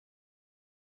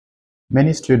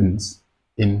Many students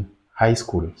in high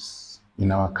schools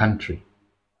in our country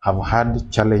have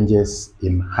had challenges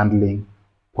in handling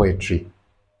poetry,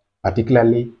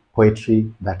 particularly poetry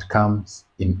that comes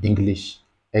in English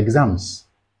exams.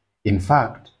 In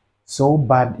fact, so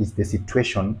bad is the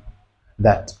situation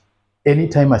that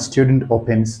anytime a student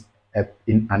opens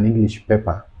in an English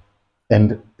paper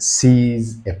and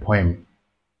sees a poem,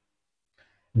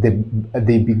 they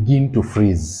begin to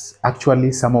freeze.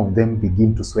 Actually, some of them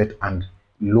begin to sweat and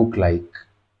look like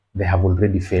they have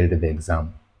already failed the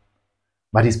exam.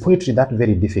 But is poetry that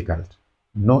very difficult?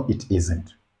 No, it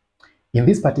isn't. In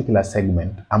this particular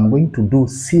segment, I'm going to do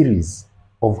series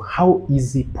of how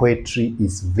easy poetry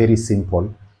is very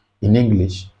simple in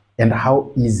English and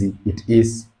how easy it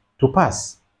is to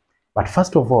pass. But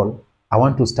first of all, I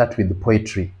want to start with the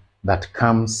poetry that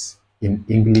comes in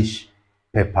English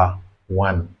paper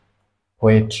 1.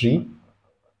 Poetry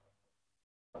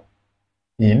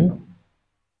in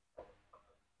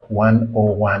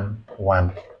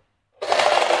 1011.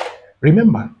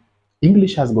 Remember,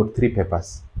 English has got 3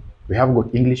 papers. We have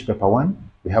got English paper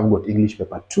 1, we have got English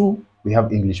paper 2, we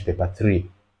have English paper 3.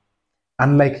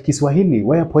 Unlike Kiswahili,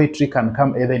 where poetry can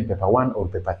come either in paper 1 or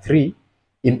paper 3,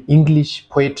 in English,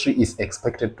 poetry is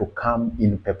expected to come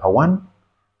in paper 1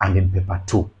 and in paper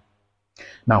 2.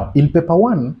 Now, in paper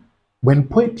 1, when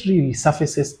poetry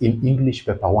resurfaces in English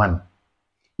paper 1,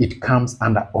 it comes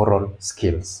under oral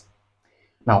skills.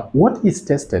 Now, what is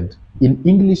tested in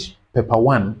English paper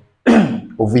 1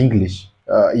 of English,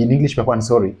 in English paper 1,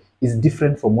 sorry, is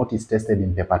different from what is tested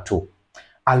in paper 2.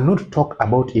 I'll not talk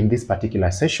about in this particular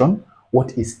session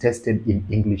what is tested in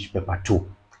English paper 2.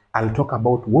 I'll talk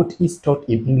about what is taught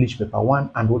in English paper 1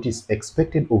 and what is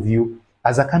expected of you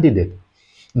as a candidate.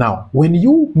 Now, when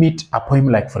you meet a poem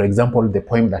like, for example, the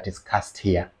poem that is cast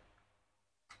here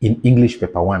in English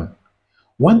paper 1,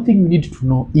 one thing you need to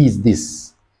know is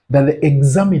this, that the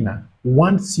examiner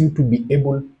wants you to be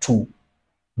able to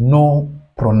know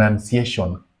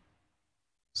pronunciation.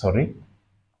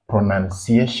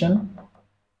 Pronunciation.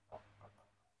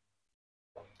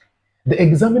 The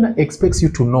examiner expects you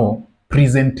to know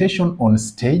presentation on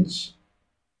stage,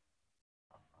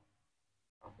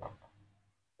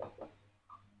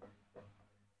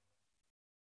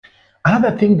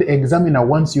 another thing the examiner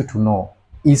wants you to know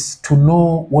is to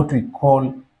know what we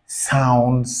call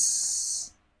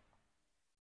sounds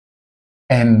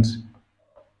and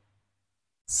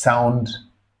sound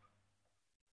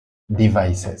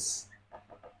devices.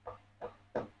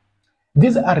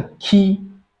 These are key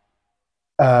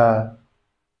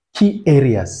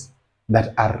areas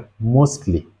that are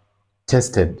mostly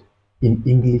tested in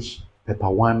English paper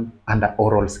 1 under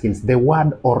oral skills. The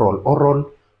word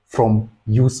oral from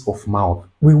use of mouth.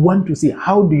 We want to see,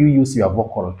 how do you use your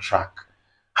vocal tract?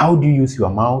 How do you use your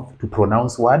mouth to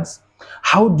pronounce words?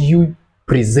 How do you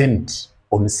present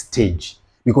on stage?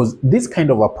 Because this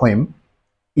kind of a poem,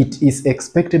 it is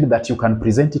expected that you can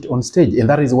present it on stage. And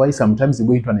that is why sometimes you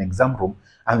go into an exam room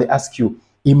and they ask you,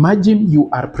 imagine you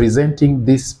are presenting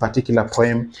this particular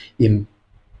poem in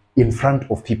front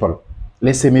of people.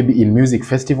 Let's say maybe in music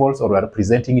festivals, or you are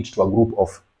presenting it to a group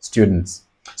of students.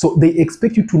 So they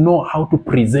expect you to know how to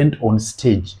present on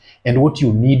stage and what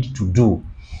you need to do.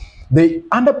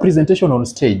 Under presentation on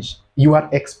stage, you are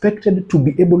expected to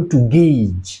be able to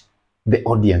gauge the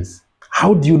audience.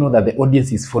 How do you know that the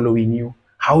audience is following you?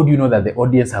 How do you know that the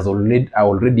audience has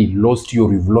already lost you,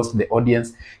 or you've lost the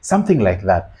audience? Something like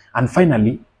that. And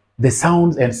finally, the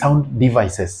sounds and sound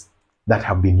devices that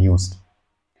have been used.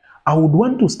 I would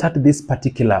want to start this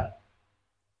particular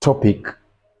topic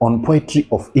on poetry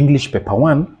of English paper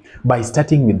 1 by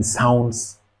starting with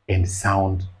sounds and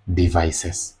sound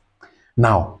devices.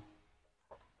 Now,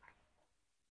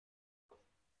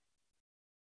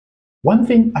 one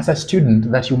thing as a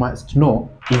student that you must know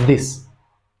is this,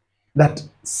 that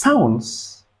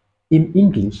sounds in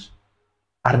English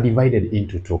are divided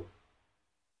into 2.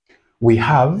 We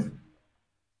have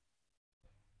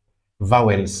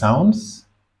vowel sounds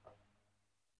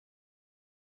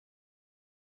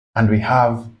and we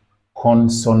have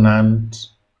consonant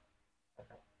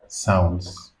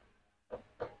sounds.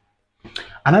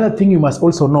 Another thing you must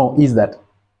also know is that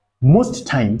most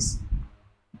times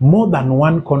more than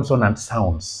one consonant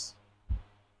sounds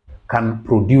can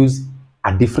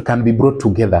be brought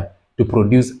together to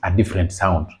produce a different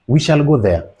sound. We shall go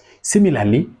there.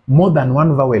 Similarly, more than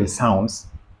one vowel sounds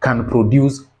can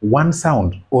produce one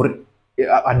sound or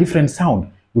a different sound.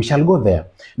 We shall go there.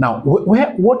 Now,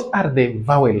 what are the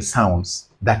vowel sounds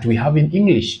that we have in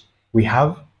English? We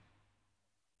have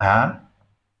a,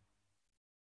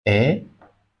 e,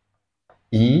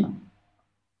 I,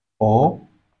 O,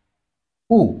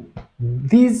 U.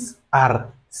 these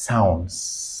are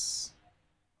sounds.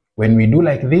 When we do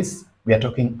like this, we are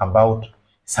talking about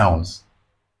sounds,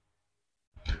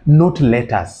 not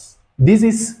letters. This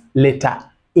is letter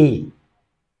A,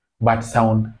 but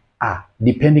sound A,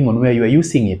 depending on where you are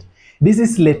using it. This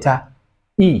is letter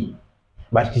E,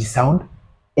 but it is sound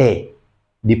A,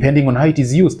 depending on how it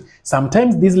is used.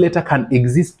 Sometimes this letter can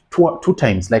exist two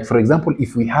times. Like for example,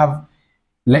 if we have,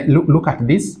 look at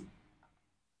this.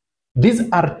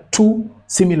 These are two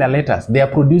similar letters. They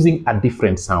are producing a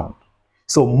different sound.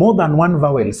 So more than one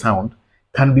vowel sound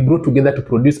can be brought together to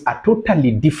produce a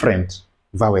totally different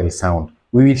vowel sound.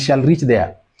 We shall reach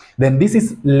there. Then this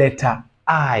is letter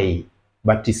I,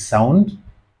 but is sound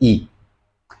E.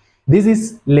 This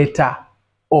is letter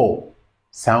O,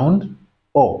 sound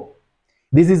O.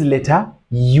 This is letter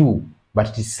U, but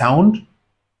it is sound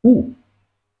U.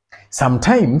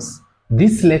 Sometimes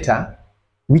this letter,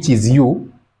 which is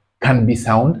U, can be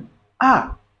sound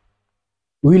A.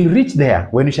 We will reach there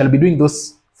when we shall be doing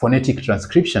those phonetic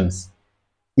transcriptions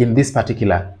in this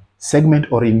particular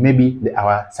segment or in maybe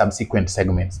our subsequent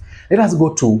segments. Let us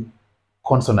go to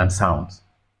consonant sounds.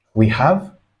 We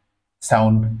have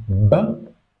sound B,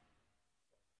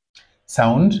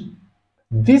 sound,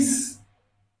 this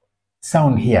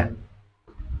sound here,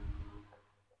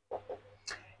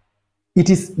 it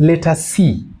is letter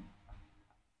C,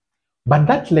 but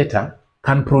that letter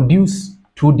can produce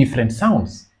two different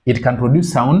sounds. It can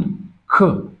produce sound K,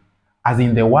 as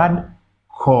in the word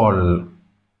call.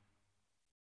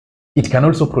 It can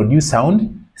also produce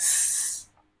sound S,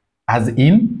 as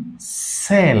in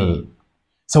cell.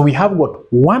 So we have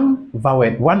got one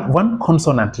vowel, one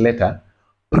consonant letter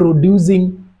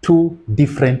producing two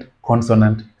different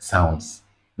consonant sounds.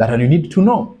 That one you need to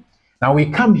know. Now we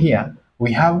come here,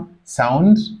 we have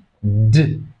sound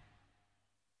D.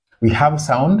 We have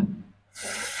sound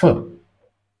F.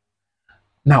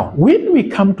 Now, when we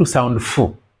come to sound F,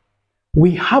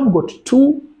 we have got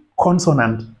two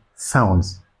consonant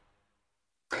sounds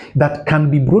that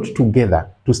can be brought together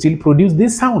to still produce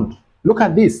this sound. Look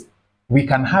at this. We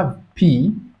can have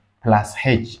P plus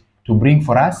H to bring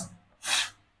for us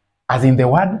F, as in the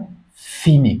word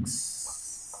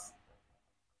phoenix.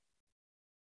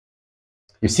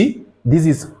 You see, this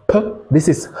is P, this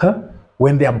is H.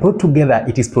 When they are brought together,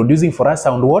 it is producing for us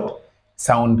sound what?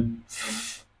 Sound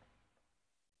F.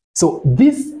 So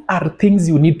these are things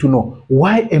you need to know.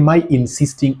 Why am I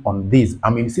insisting on this?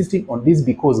 I'm insisting on this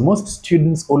because most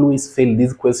students always fail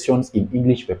these questions in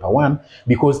English paper 1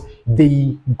 because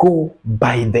they go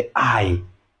by the eye.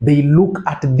 They look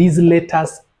at these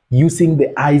letters using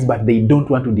the eyes, but they don't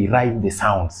want to derive the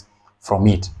sounds from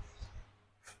it.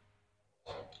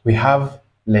 We have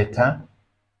letter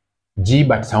G,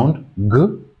 but sound G.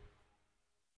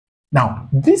 Now,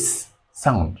 this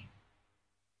sound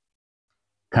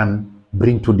can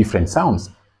bring two different sounds.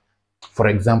 For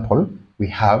example, we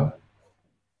have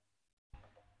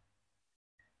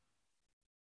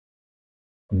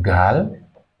gal,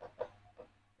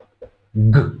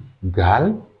 G,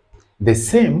 gal. The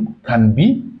same can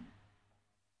be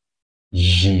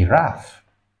giraffe,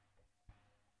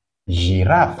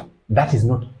 giraffe. That is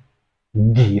not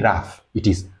giraffe, it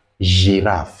is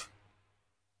giraffe.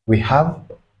 We have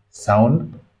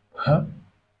sound H,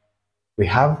 we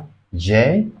have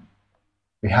J,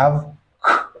 we have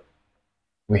K,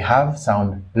 we have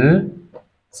sound L,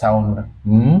 sound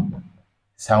M,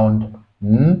 sound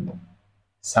N,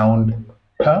 sound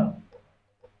P,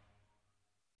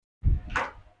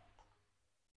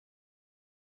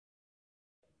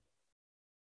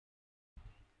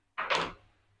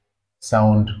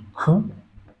 sound K,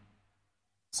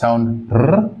 sound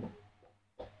R,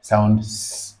 sound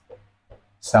S,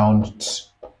 sound T,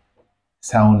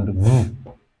 sound V,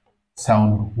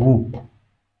 sound W,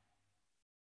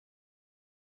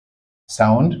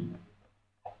 sound.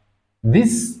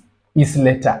 This is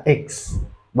letter X,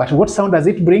 but what sound does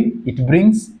it bring? It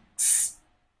brings S.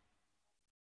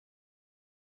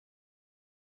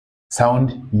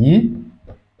 Sound Y,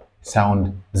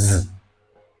 sound Z.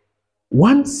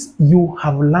 Once you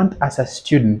have learned as a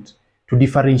student to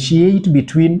differentiate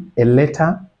between a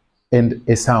letter and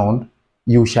a sound,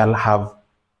 you shall have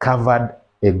covered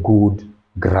a good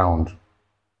ground.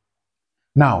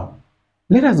 Now,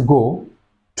 let us go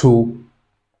to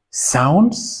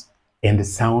sounds and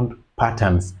sound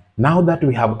patterns. Now that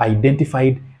we have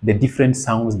identified the different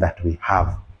sounds that we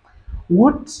have,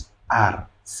 what are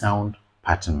sound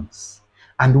patterns?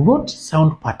 And what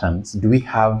sound patterns do we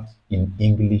have in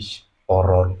English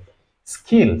oral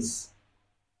skills?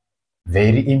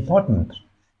 Very important.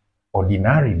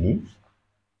 Ordinarily,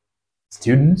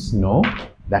 students know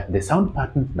that the sound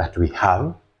patterns that we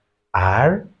have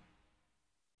are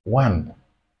 1.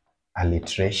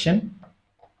 Alliteration,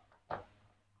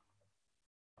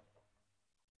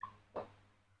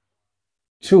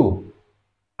 2.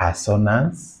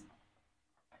 Assonance,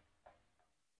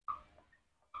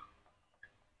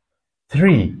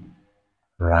 3.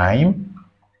 Rhyme,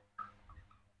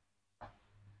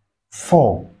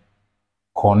 4.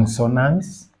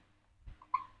 Consonants.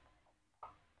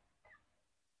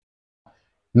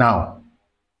 Now,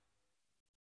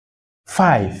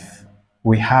 5.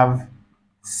 We have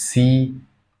sibilants.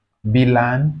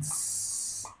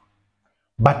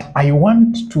 But I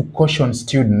want to caution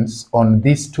students on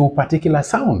these 2 particular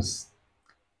sounds.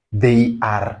 They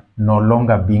are no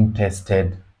longer being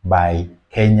tested by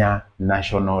Kenya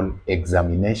National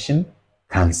Examination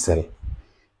Council.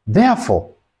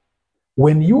 Therefore,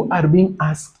 when you are being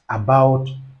asked about,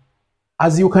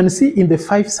 as you can see in the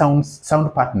 5 sound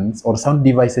patterns or sound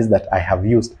devices that I have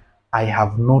used, I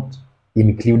have not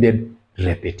included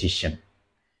repetition.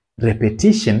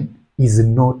 Repetition is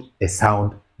not a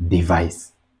sound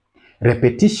device.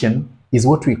 Repetition is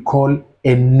what we call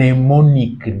a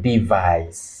mnemonic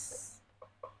device.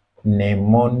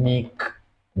 Mnemonic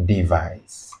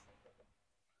device.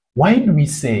 Why do we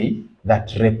say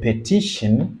that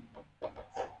repetition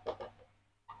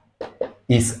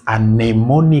is a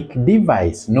mnemonic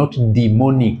device, not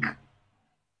demonic?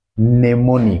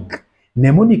 Mnemonic.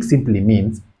 Mnemonic simply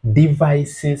means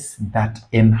devices that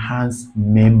enhance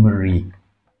memory.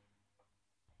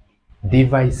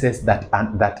 Devices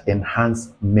that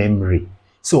enhance memory.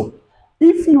 So,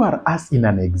 if you are asked in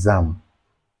an exam,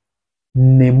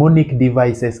 mnemonic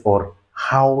devices or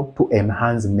how to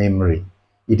enhance memory,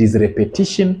 it is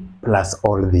repetition plus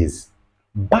all these.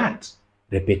 But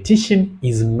repetition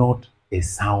is not a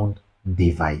sound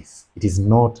device. It is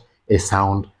not a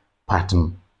sound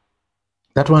pattern.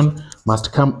 That one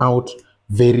must come out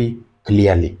very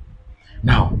clearly.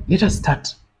 Now, let us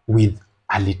start with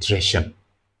alliteration.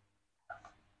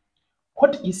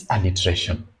 What is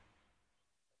alliteration?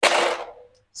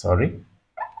 Sorry.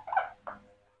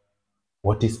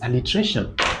 What is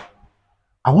alliteration?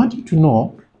 I want you to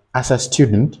know, as a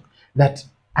student, that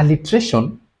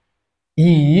alliteration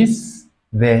is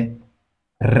the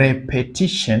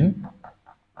repetition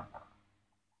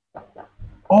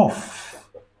of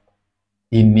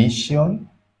initial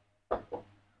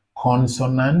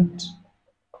consonant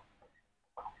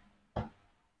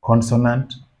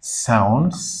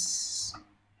sounds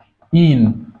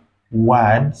in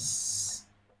words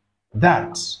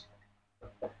that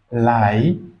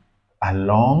lie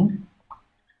along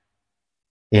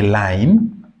a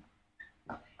line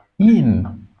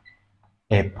in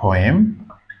a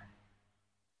poem,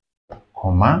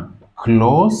 comma,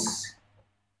 close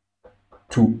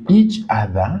to each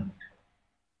other,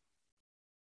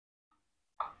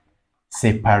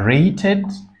 separated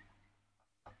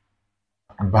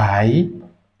by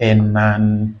a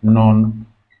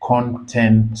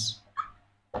non-content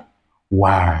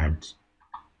word.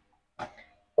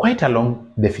 Quite a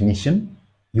long definition.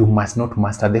 You must not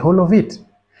master the whole of it.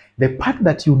 The part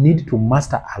that you need to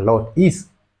master a lot is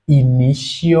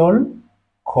initial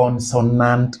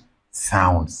consonant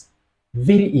sounds.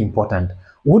 Very important.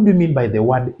 What do you mean by the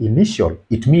word initial?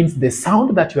 It means the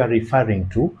sound that you are referring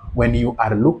to when you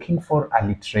are looking for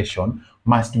alliteration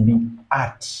must be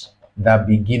at the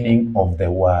beginning of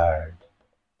the word.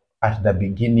 At the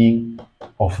beginning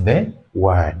of the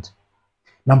word.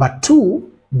 Number 2,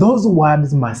 those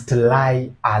words must lie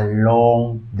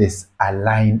along a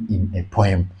line in a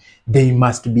poem. They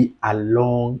must be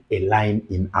along a line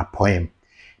in a poem.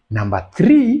 Number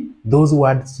 3, those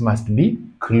words must be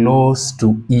close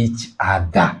to each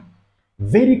other.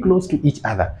 Very close to each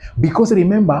other. Because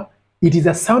remember, it is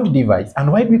a sound device.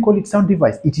 And why do we call it sound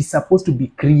device? It is supposed to be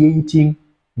creating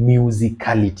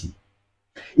musicality.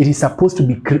 It is supposed to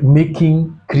be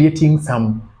creating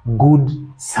some good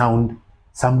sound.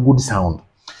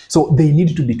 So they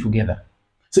need to be together.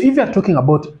 So if you are talking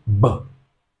about b,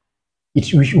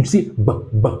 we should see b,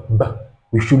 b, b.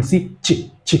 We should see ch,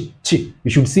 ch, ch.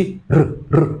 We should see r,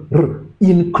 r, r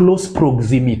in close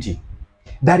proximity.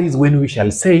 That is when we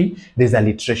shall say there's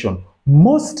alliteration.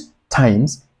 Most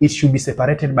times it should be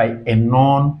separated by a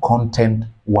non-content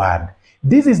word.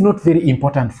 This is not very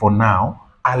important for now.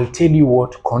 I'll tell you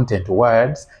what content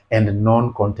words and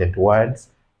non-content words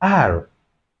are.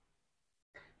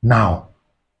 Now,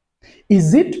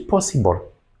 is it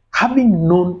possible, having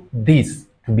known this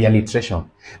to be alliteration,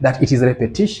 that it is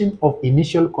repetition of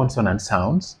initial consonant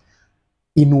sounds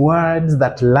in words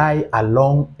that lie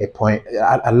along a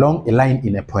line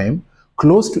in a poem,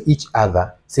 close to each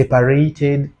other,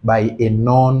 separated by a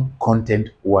non-content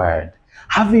word?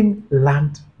 Having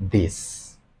learned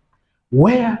this,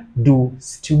 where do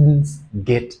students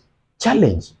get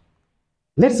challenged?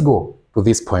 Let's go to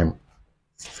this poem.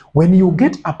 When you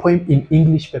get a poem in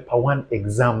English Paper 1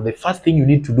 exam, the first thing you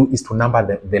need to do is to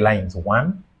number the lines.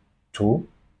 1, 2,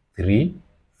 3,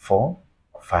 4,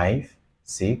 5,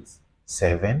 6,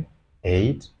 7,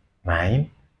 8,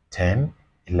 9, 10,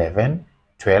 11,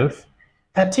 12,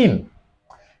 13.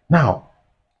 Now,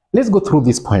 let's go through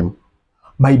this poem.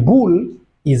 My bull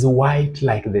is white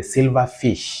like the silver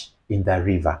fish in the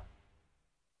river.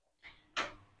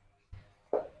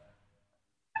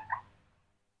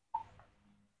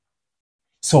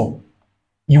 So,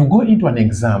 you go into an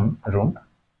exam room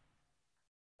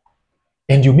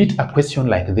and you meet a question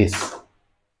like this.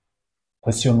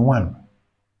 Question 1.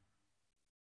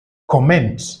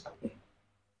 Comment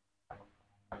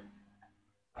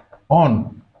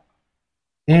on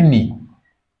any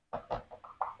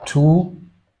 2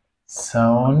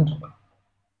 sound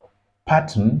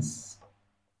patterns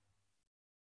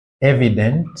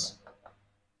evident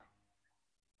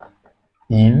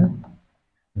in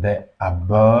the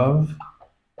above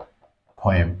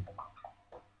poem.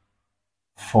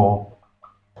 4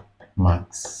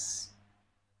 marks.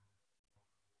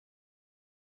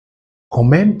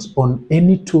 Comment on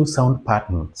any 2 sound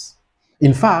patterns.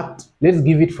 In fact, let's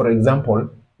give it, for example,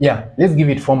 let's give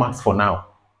it 4 marks for now.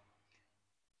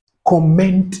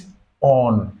 Comment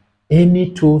on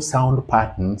any 2 sound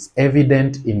patterns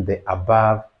evident in the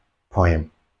above poem.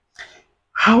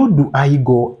 How do I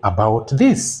go about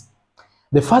this?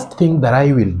 The first thing that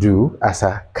I will do as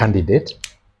a candidate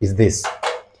is this.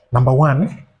 Number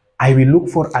 1, I will look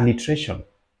for alliteration.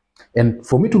 And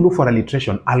for me to look for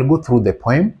alliteration, I'll go through the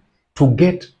poem to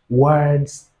get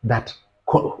words that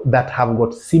have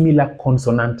got similar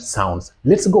consonant sounds.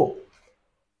 Let's go.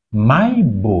 My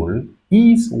bull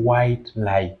is white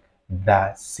like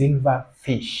the silver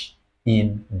fish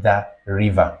in the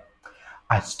river.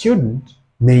 A student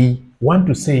may want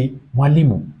to say,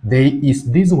 Mwalimu, there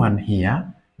is this one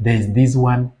here, there is this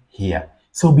one here.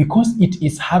 So because it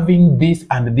is having this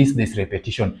and this, there's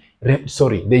repetition. There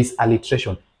is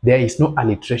alliteration. There is no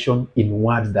alliteration in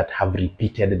words that have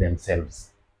repeated themselves.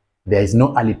 There is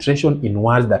no alliteration in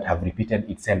words that have repeated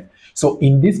itself. So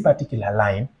in this particular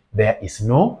line, there is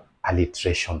no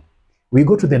alliteration. We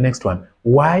go to the next one.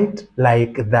 White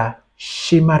like the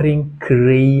shimmering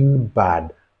crane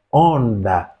bird on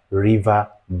the river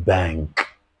bank.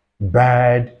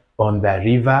 Bird on the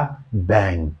river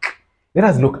bank. Let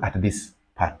us look at this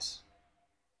part.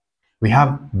 We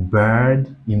have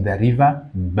bird in the river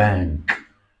bank.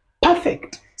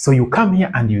 Perfect. So you come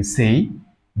here and you say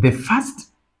the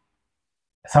first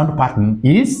sound pattern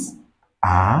is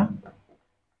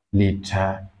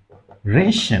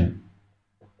alliteration.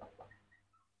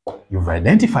 You've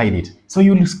identified it. So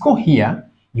you'll score here,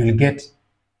 you'll get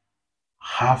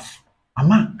half a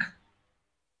mark.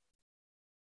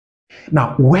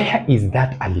 Now, where is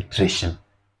that alliteration?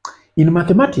 In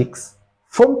mathematics,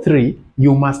 Form 3,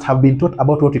 you must have been taught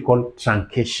about what we call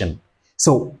truncation.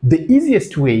 So the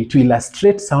easiest way to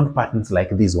illustrate sound patterns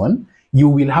like this one, you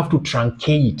will have to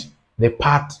truncate the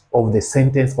part of the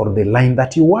sentence or the line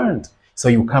that you want. So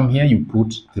you come here, you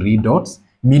put 3 dots,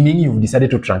 meaning you've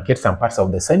decided to truncate some parts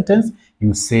of the sentence.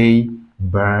 You say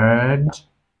bird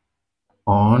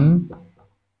on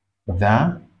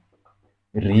the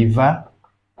river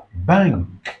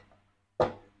bank.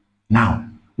 Now,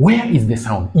 where is the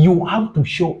sound? You have to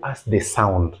show us the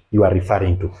sound you are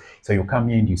referring to. So you come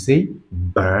here and you say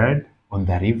bird on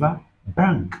the river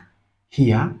bank.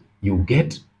 Here you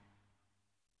get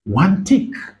 1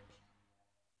 tick.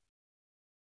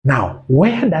 Now,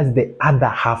 where does the other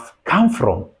half come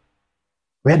from?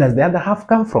 Where does the other half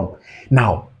come from?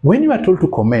 Now, when you are told to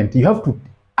comment, you have to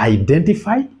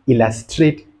identify,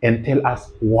 illustrate, and tell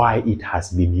us why it has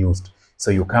been used.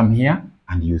 So you come here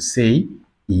and you say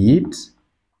it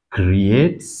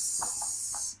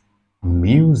creates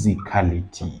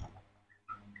musicality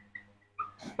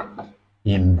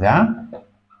in the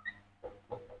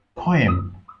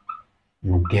poem.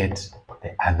 You get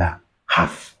the other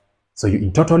half. So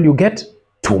in total you get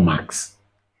 2 marks.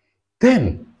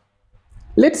 Then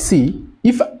let's see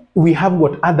if we have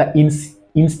got other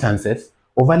instances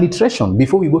of alliteration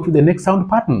before we go to the next sound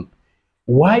pattern.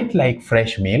 White like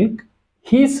fresh milk,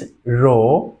 his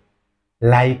roar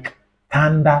like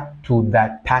thunder to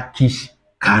the Turkish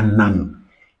cannon.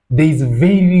 There is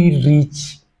very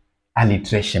rich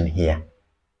alliteration here.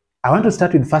 I want to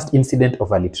start with the first incident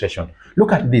of alliteration.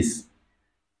 Look at this.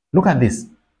 Look at this.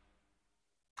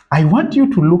 I want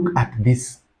you to look at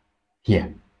this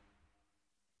here.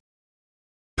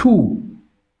 To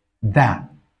the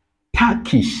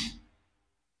Turkish,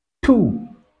 to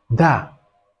the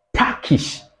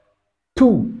Turkish,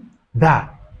 to the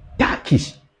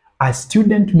Turkish. A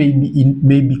student may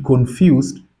be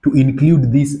confused to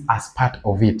include this as part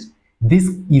of it. This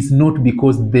is not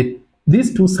because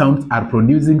these two sounds are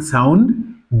producing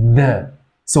sound the.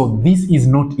 So this is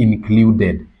not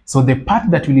included. So the part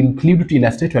that will include to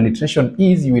illustrate your alliteration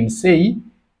is, you will say,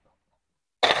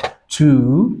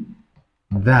 to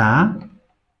the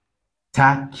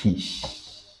Turkish.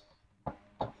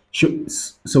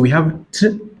 So we have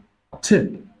to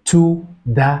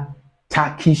the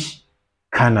Turkish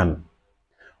cannon.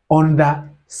 On the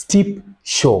steep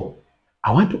shore.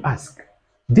 I want to ask,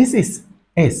 this is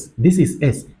S, this is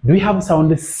S. Do we have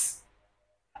sound S?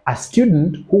 A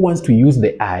student who wants to use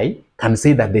the I can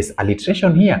say that there's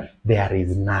alliteration here. There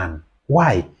is none.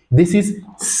 Why? This is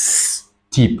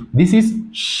steep. This is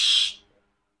sh,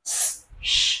 sh,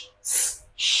 sh,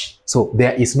 sh. So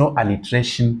there is no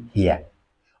alliteration here.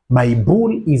 My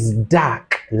bull is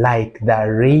dark like the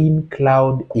rain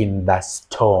cloud in the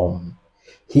storm.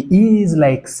 He is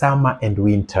like summer and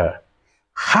winter.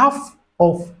 Half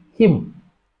of him.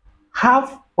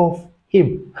 Half of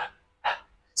him.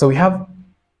 So we have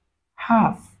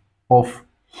half of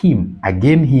him.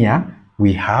 Again here,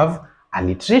 we have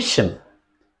alliteration.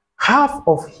 Half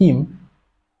of him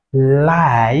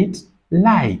light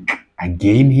like.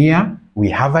 Again here, we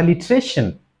have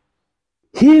alliteration.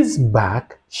 His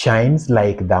back shines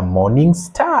like the morning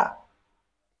star.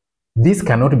 This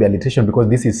cannot be alliteration because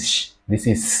this is sh, this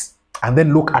is. And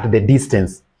then look at the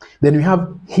distance. Then we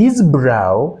have his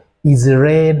brow is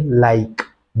red like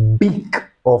beak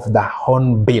of the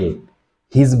hornbill.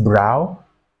 His brow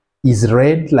is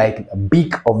red like the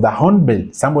beak of the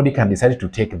hornbill. Somebody can decide to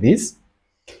take this.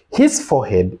 His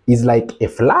forehead is like a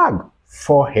flag.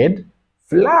 Forehead,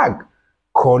 flag,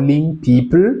 calling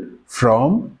people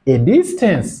from a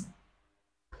distance.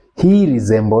 He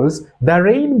resembles the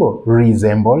rainbow.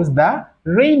 Resembles the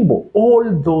rainbow. All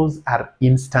those are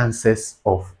instances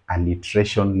of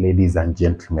alliteration, ladies and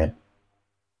gentlemen.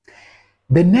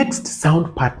 The next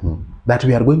sound pattern that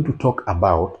we are going to talk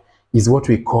about is what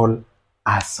we call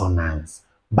assonance.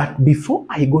 But before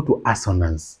I go to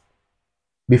assonance,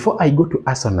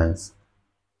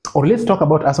 or let's talk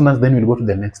about assonance, then we'll go to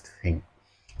the next thing.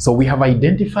 So we have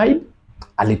identified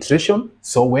alliteration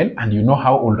so well, and you know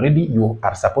how already you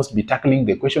are supposed to be tackling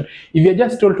the question. If you're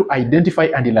just told to identify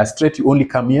and illustrate, you only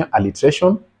come here,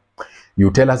 alliteration, you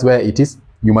tell us where it is,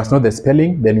 you must know the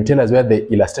spelling, then you tell us where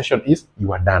the illustration is,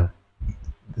 you are done.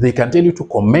 They can tell you to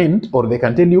comment, or they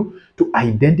can tell you to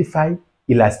identify,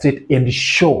 illustrate, and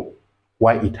show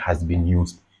why it has been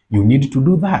used. You need to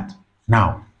do that.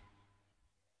 Now,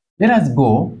 let us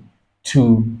go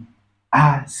to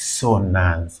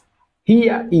assonance.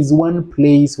 Here is one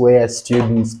place where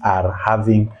students are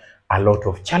having a lot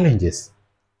of challenges.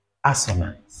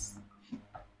 Assonance.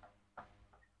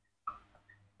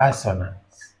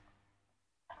 Assonance.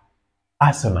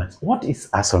 Assonance. What is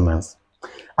assonance?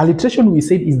 Alliteration, we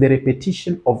said, is the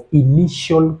repetition of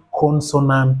initial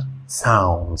consonant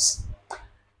sounds.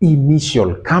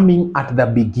 Initial, coming at the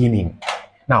beginning.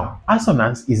 Now,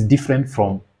 assonance is different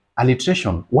from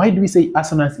alliteration. Why do we say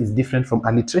assonance is different from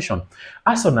alliteration?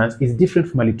 Assonance is different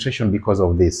from alliteration because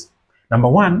of this. Number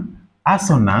one,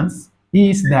 assonance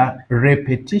is the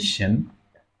repetition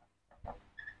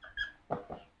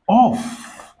of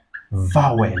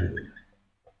vowel.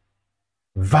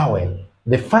 Vowel.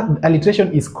 The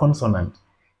alliteration is consonant.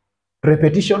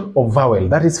 Repetition of vowel.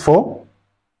 That is for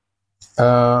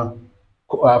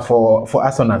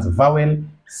assonance. Vowel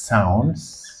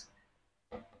sounds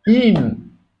in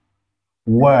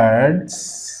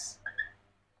words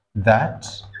that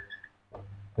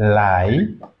lie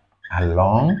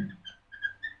along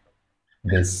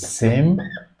the same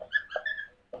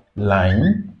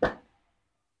line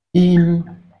in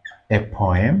a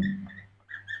poem,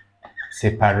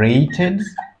 separated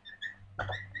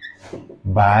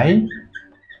by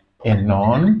a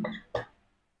non-content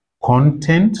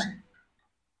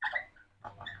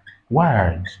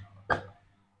word.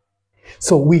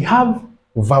 So we have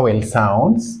vowel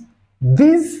sounds.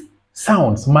 These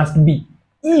sounds must be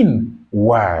in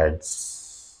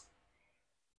words.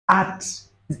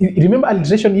 Remember,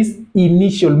 alliteration is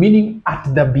initial, meaning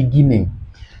at the beginning.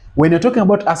 When you're talking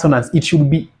about assonance, it should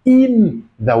be in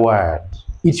the word.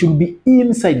 It should be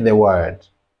inside the word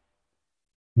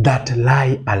that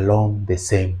lie along the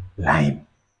same line.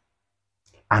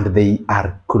 And they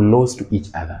are close to each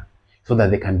other so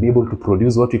that they can be able to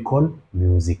produce what we call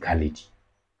musicality.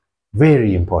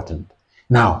 Very important.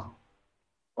 Now,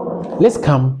 let's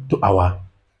come to our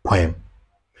poem.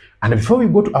 And before we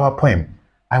go to our poem,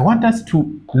 I want us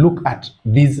to look at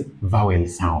these vowel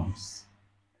sounds.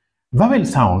 Vowel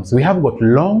sounds, we have got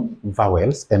long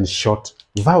vowels and short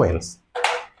vowels.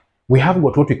 We have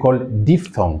got what we call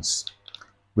diphthongs.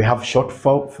 We have short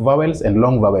vowels and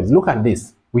long vowels. Look at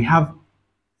this. We have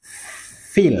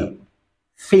fill,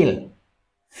 fill,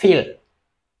 fill,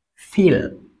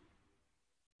 fill.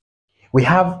 We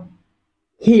have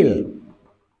hill.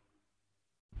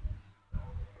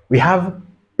 We have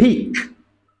peak.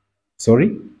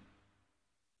 Sorry.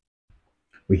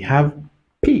 We have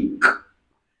peak.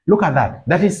 Look at that.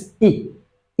 That is E.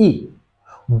 E.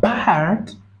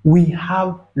 But we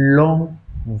have long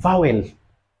vowel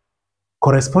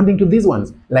corresponding to these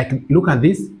ones. Like, look at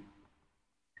this.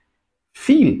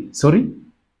 Feel. Sorry.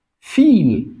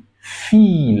 Feel.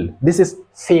 Feel. This is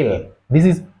feel. This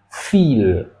is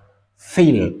feel.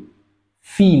 Feel.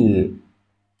 Feel.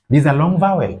 These are long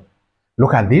vowel.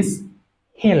 Look at this.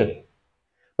 Hill.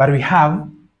 But we have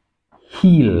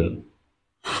heel.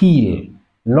 Heel.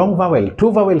 Long vowel.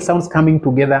 Two vowel sounds coming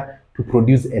together to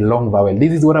produce a long vowel.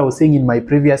 This is what I was saying in my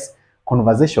previous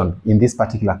conversation in this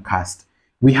particular cast.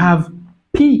 We have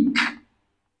peak.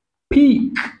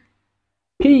 Peak.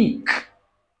 Peak.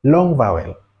 Long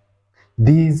vowel.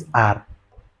 These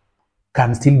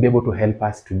can still be able to help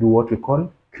us to do what we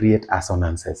call create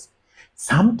assonances.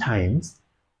 Sometimes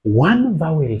one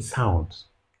vowel sound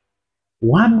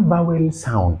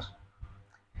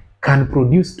can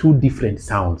produce two different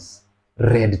sounds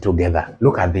read together.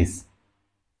 Look at this.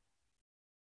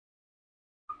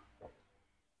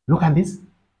 Look at this.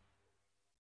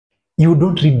 You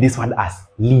don't read this one as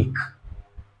leak,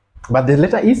 but the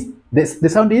letter is, the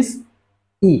sound is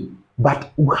E.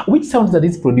 But which sound does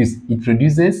it produce? It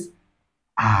produces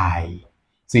I.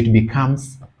 So it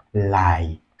becomes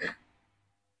like.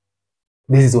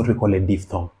 This is what we call a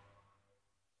diphthong.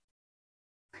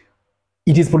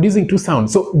 It is producing two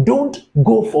sounds. So don't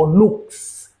go for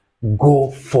looks.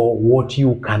 Go for what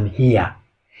you can hear.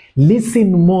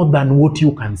 Listen more than what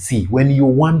you can see when you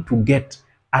want to get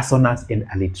assonance and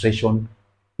alliteration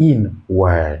in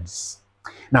words.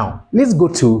 Now, let's go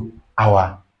to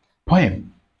our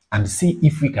poem and see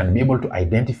if we can be able to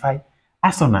identify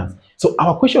assonance. So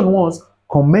our question was,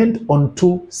 comment on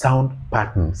two sound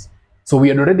patterns. So we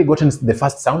had already gotten the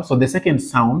first sound. So the second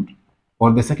sound,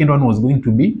 or the second one, was going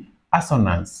to be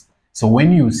assonance. So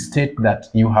when you state that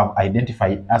you have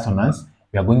identified assonance,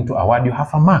 we are going to award you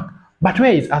half a mark. But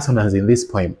where is assonance in this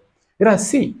poem? Let us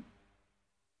see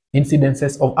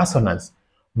incidences of assonance.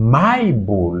 My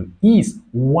bull is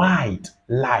white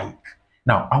like.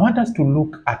 Now, I want us to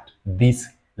look at this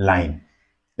line.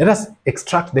 Let us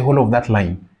extract the whole of that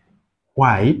line.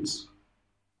 White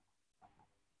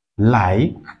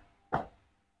like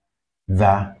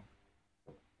the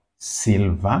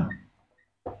silver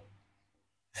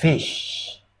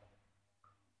fish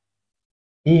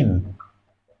in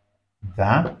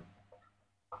the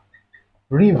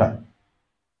river.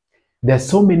 There are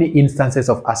so many instances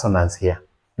of assonance here.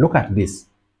 Look at this.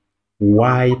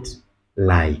 White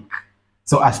like.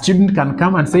 So a student can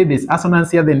come and say there's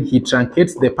assonance here, then he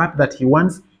truncates the part that he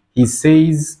wants. He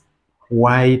says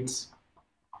white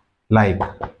like.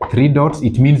 3 dots.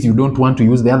 It means you don't want to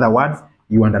use the other words.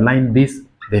 You underline this,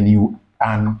 then you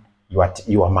earn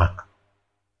your mark.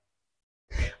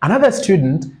 Another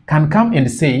student can come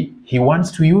and say he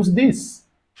wants to use this,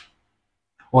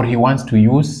 or he wants to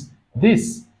use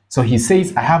this. So he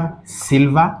says, I have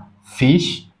silver,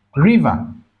 fish, river.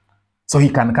 So he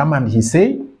can come and he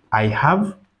say, I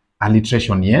have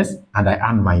alliteration, yes, and I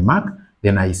earn my mark.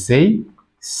 Then I say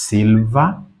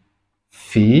silver,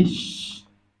 fish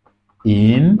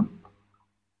in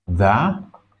the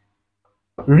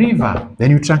river.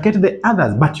 Then you truncate the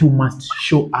others, but you must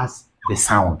show us the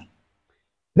sound.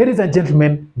 Ladies and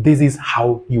gentlemen, this is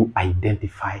how you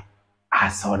identify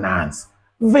assonance.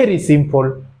 Very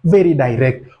simple, very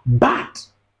direct, but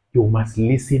you must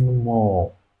listen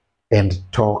more and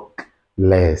talk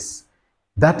less.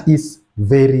 That is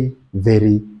very,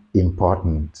 very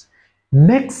important.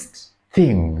 Next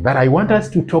thing that I want us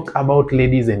to talk about,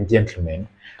 ladies and gentlemen,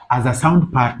 as a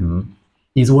sound pattern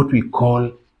is what we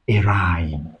call a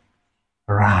rhyme.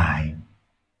 Rhyme.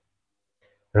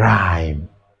 Rhyme.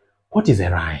 What is a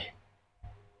rhyme?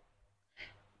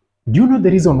 Do you know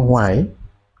the reason why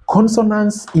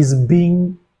consonance is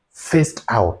being phased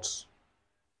out?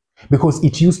 Because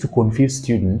it used to confuse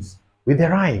students with a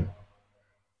rhyme.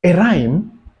 A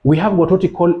rhyme, we have what we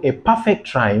call a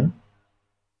perfect rhyme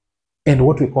and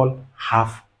what we call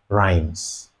half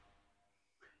rhymes.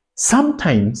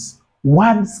 Sometimes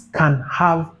words can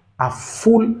have a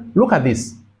full, look at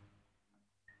this,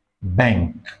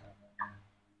 bank,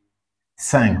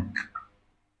 sank,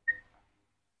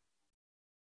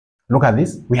 Look at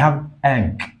this. We have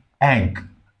ank, ank.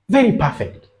 Very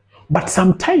perfect. But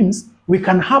sometimes we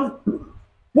can have,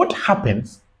 what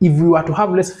happens if we were to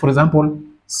have, let's, for example,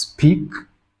 speak.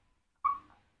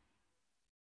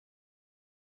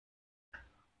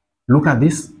 Look at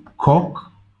this,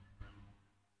 cock.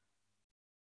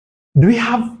 Do we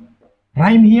have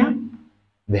rhyme here?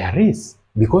 There is,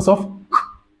 because of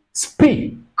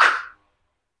speak,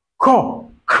 cock.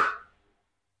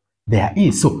 There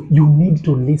is. So you need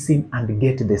to listen and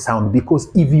get the sound, because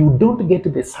if you don't get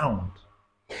the sound,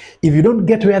 if you don't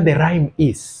get where the rhyme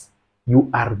is, you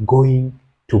are going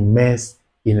to mess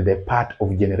in the part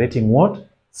of generating what?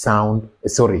 Sound,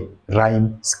 sorry,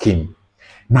 rhyme scheme.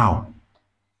 Now,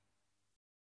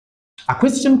 a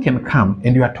question can come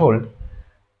and you are told,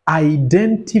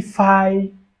 identify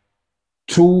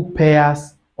two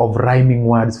pairs of rhyming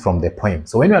words from the poem.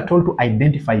 So when you are told to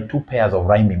identify two pairs of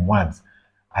rhyming words,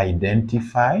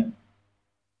 identify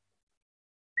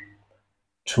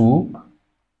two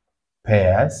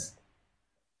pairs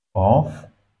of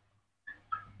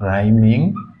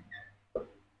rhyming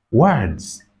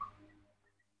words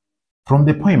from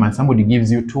the poem, and somebody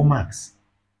gives you 2 marks.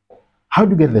 How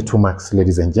do you get the 2 marks,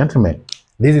 ladies and gentlemen?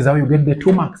 This is how you get the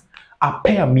 2 marks. A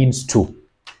pair means 2.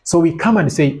 So we come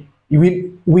and say,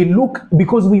 we look,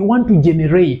 because we want to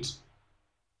generate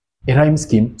a rhyme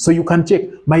scheme. So you can check,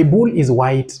 my bull is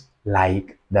white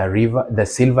like the river, the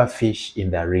silver fish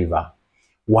in the river.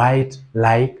 White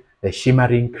like the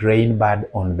shimmering crane bird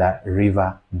on the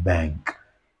river bank.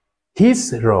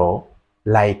 His roar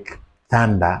like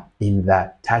thunder in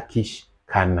the Turkish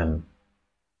cannon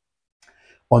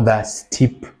on the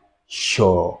steep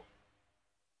shore.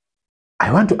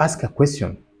 I want to ask a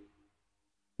question.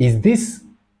 Is this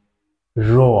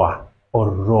roar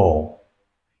or roar?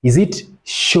 Is it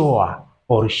shore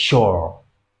or shore?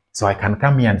 So I can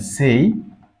come here and say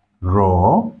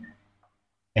roar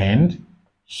and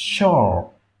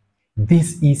shore.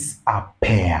 This is a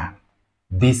pair.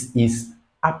 This is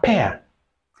a pair.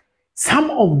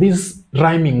 Some of these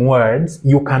rhyming words,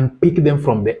 you can pick them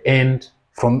from the end,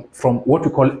 from what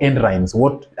we call end rhymes,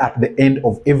 what at the end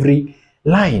of every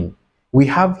line. We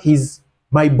have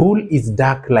my bull is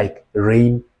dark like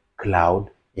rain cloud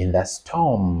in the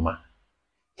storm.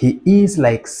 He is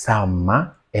like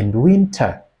summer and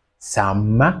winter.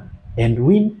 Summer and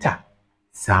winter.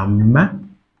 Summer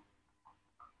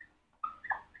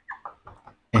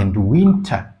and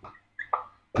winter.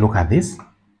 Look at this.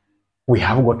 We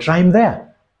have got rhyme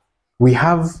there. We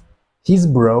have his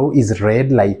brow is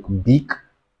red like beak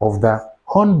of the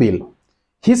hornbill.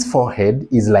 His forehead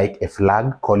is like a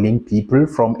flag calling people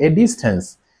from a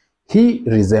distance. He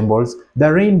resembles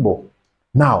the rainbow.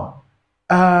 Now,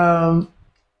 do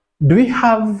we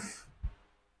have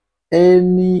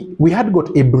any? We had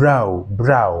got a brow.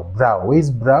 Where is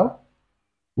brow?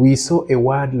 We saw a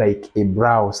word like a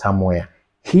brow somewhere.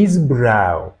 His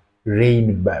brow,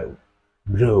 rainbow,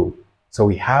 brow. So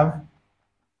we have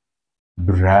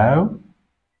brow,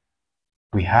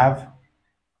 we have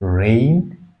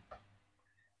rainbow.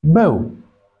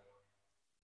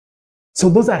 So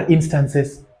those are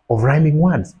instances of rhyming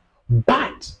words.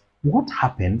 But what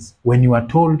happens when you are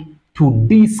told to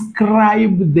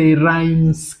describe the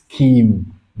rhyme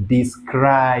scheme?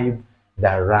 Describe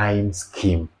the rhyme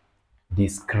scheme.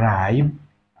 Describe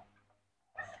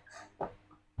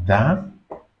the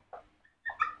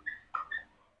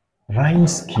rhyme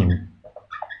scheme.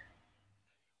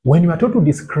 When you are told to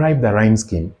describe the rhyme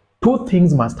scheme, 2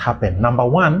 things must happen. Number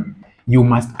 1, you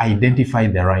must identify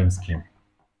the rhyme scheme.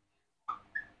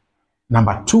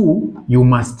 Number 2, you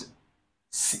must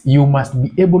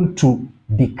be able to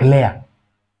declare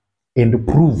and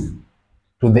prove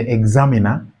to the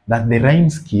examiner that the rhyme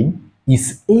scheme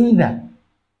is either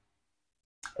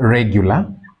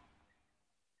regular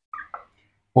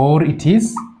or it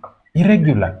is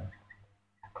irregular.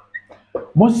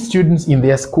 Most students in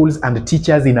their schools and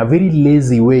teachers, in a very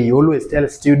lazy way, always tell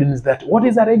students that what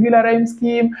is a regular rhyme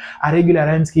scheme? A regular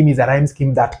rhyme scheme is a rhyme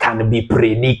scheme that can be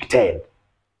predicted.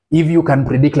 If you can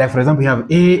predict, like for example, you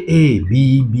have A,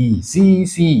 B, B, C,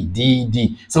 C, D,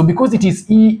 D. So because it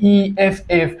is E, E, F,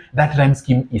 F, that rhyme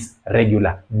scheme is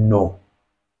regular. No.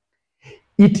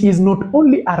 It is not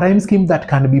only a rhyme scheme that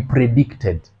can be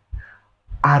predicted.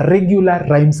 A regular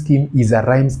rhyme scheme is a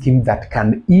rhyme scheme that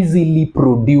can easily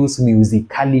produce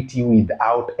musicality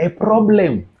without a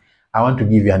problem. I want to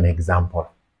give you an example.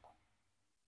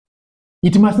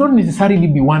 It must not necessarily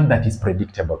be one that is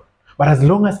predictable, but as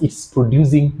long as it's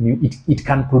producing, it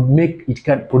can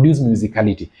produce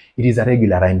musicality. It is a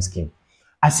regular rhyme scheme.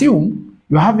 Assume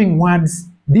you're having words,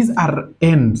 these are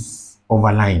ends of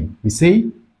a line. We say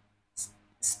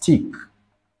stick,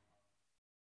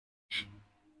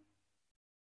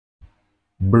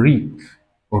 brick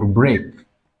or break,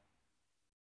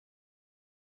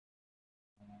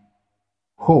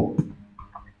 hope,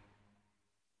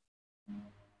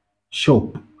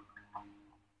 shop.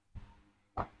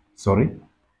 Sorry.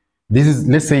 This is,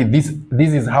 let's say this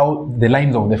is how the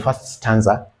lines of the first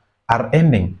stanza are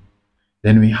ending.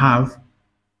 Then we have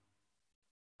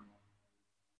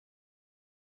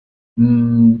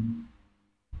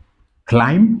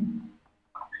climb.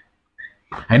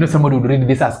 I know somebody would read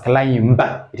this as climb.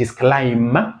 It is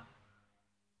climb.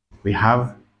 We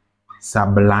have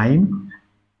sublime,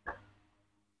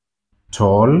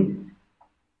 tall,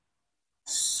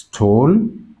 stall.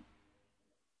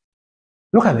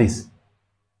 Look at this.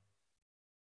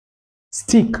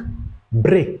 Stick,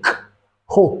 break,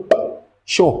 hope,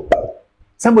 shop.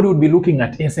 Somebody would be looking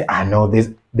at it and say, ah no,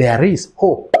 there is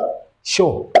hope,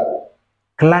 shop,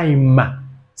 climb,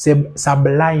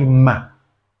 sublime,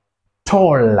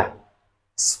 tall,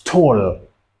 stall.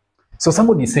 So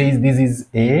somebody says this is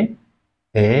A,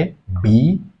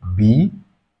 B,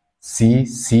 C,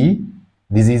 C.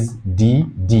 This is D,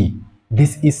 D.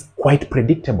 This is quite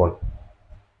predictable.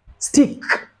 Stick,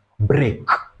 break,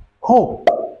 hope,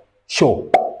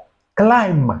 shop,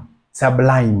 climb,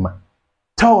 sublime,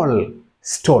 tall,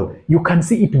 stall. You can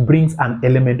see it brings an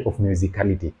element of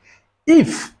musicality.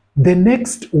 If the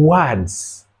next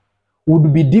words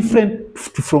would be different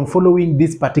from following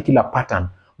this particular pattern,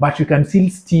 but you can still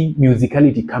see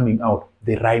musicality coming out,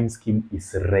 the rhyme scheme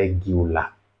is regular.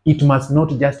 It must not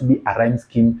just be a rhyme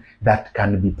scheme that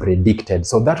can be predicted.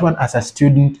 So that one, as a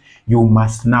student, you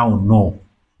must now know.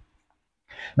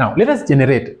 Now, let us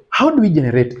generate. How do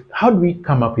we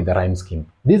come up with a rhyme scheme?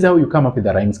 This is how you come up with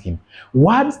a rhyme scheme.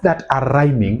 Words that are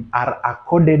rhyming are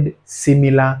accorded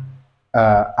similar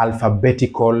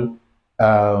alphabetical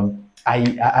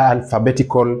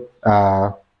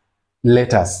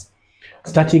letters,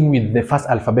 starting with the first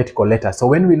alphabetical letter. So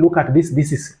when we look at this,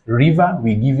 this is river,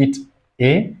 we give it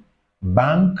A,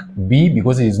 bank B,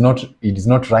 because it is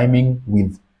not rhyming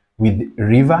with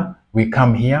river. We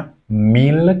come here,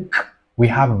 milk, we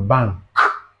have bank,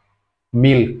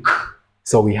 milk.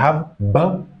 So we have B,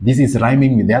 this is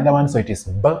rhyming with the other one, so it is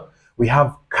B. We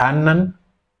have cannon,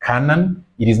 cannon,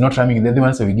 it is not rhyming with the other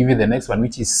one, so we give it the next one,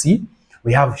 which is C.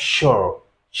 We have shore,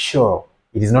 shore,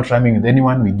 it is not rhyming with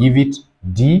anyone, we give it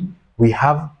D. We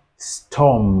have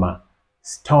storm,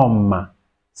 storm,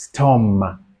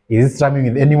 storm. Is it rhyming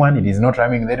with anyone? It is not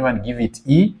rhyming with anyone, give it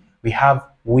E. We have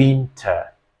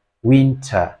winter,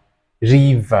 winter,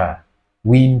 river,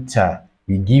 winter.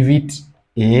 We give it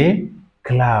A.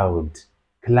 Cloud,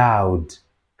 cloud,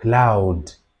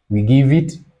 cloud. We give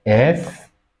it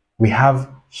F. We have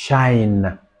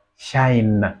shine,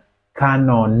 shine,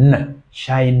 cannon,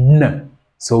 shine.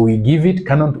 So we give it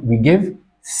cannon, we give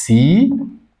C.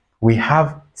 We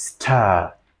have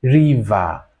star,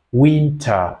 river,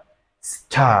 winter,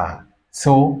 star.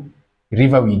 So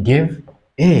river we gave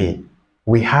A.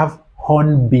 We have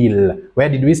hornbill. Where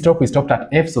did we stop? We stopped at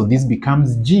F, so this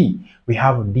becomes G. We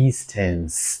have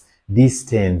distance,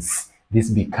 distance. This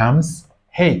becomes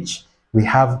H. We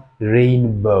have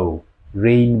rainbow,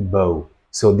 rainbow.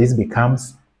 So this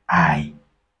becomes I.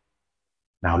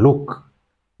 Now look,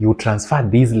 you transfer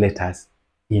these letters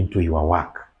into your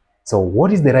work. So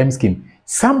what is the rhyme scheme?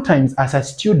 Sometimes as a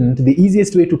student, the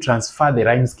easiest way to transfer the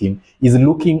rhyme scheme is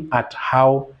looking at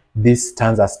how these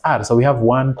stanzas are. So we have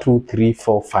 1, 2, 3,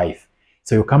 4, 5.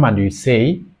 So you come and you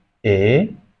say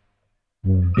A,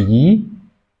 B,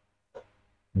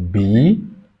 B,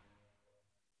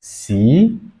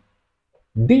 C,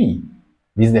 D.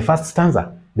 This is the first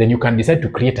stanza. Then you can decide to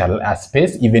create a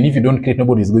space. Even if you don't create,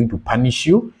 nobody is going to punish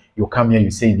you. You come here,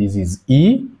 you say this is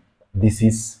E, this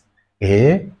is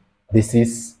A, this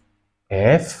is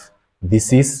F,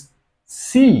 this is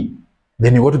C.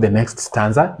 Then you go to the next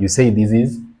stanza, you say this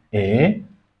is A,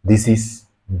 this is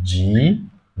G,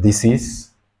 this is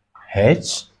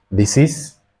H, this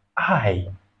is I.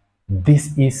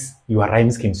 This is your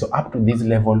rhyme scheme. So up to this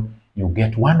level, you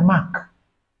get 1 mark.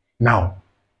 Now,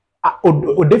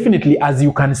 definitely, as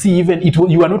you can see, even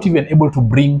you are not even able to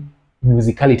bring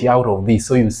musicality out of this.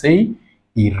 So you say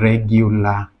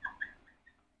irregular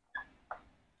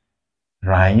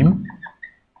rhyme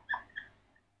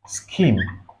scheme.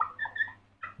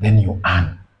 Then you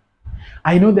earn.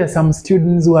 I know there are some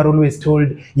students who are always told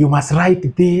you must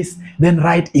write this, then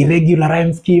write irregular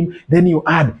rhyme scheme, then you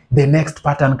add. The next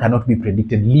pattern cannot be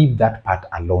predicted. Leave that part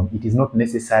alone. It is not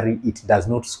necessary. It does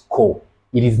not score.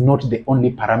 It is not the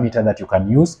only parameter that you can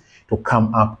use to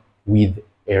come up with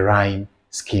a rhyme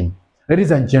scheme. Ladies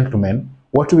and gentlemen,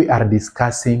 what we are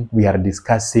discussing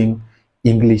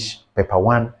English paper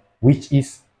 1, which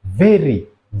is very,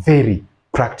 very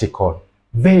practical.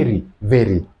 Very,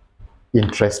 very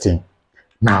interesting.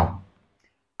 Now,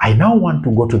 I now want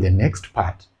to go to the next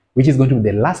part, which is going to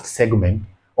be the last segment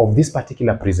of this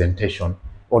particular presentation,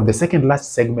 or the second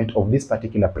last segment of this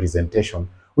particular presentation,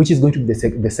 which is going to be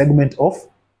the segment of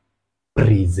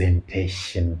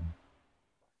presentation.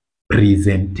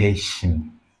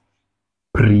 Presentation.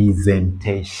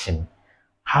 Presentation.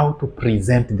 How to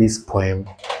present this poem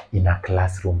in a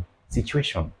classroom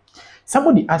situation.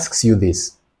 Somebody asks you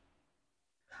this.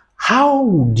 How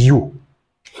would you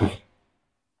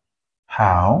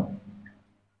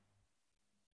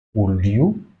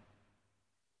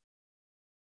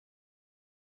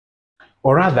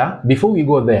or rather, before we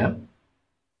go there,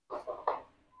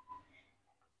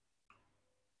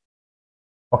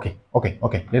 okay,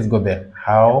 let's go there.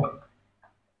 How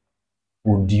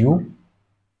would you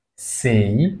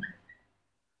say,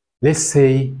 let's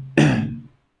say,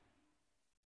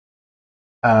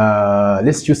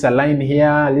 let's choose a line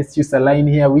here.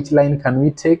 Which line can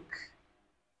we take?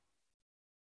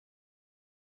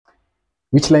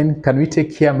 Which line can we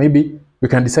take here? Maybe we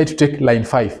can decide to take line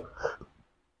 5.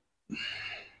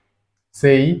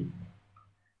 Say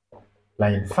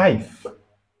line 5,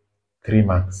 3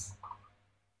 marks.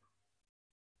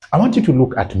 I want you to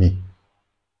look at me.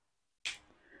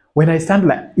 When I stand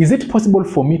like, is it possible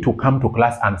for me to come to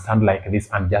class and stand like this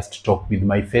and just talk with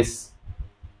my face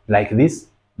like this?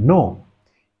 No.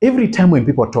 Every time when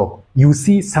people talk, you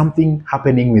see something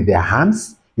happening with their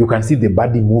hands. You can see the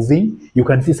body moving. You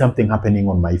can see something happening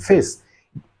on my face.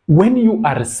 When you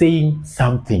are saying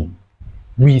something,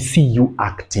 we see you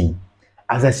acting.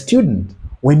 As a student,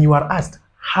 when you are asked,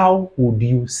 how would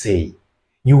you say?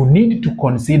 You need to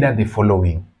consider the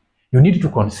following. You need to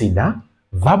consider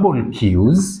verbal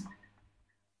cues.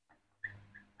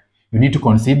 You need to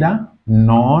consider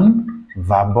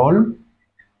non-verbal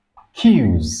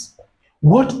cues.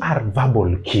 What are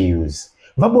verbal cues?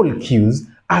 Verbal cues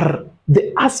are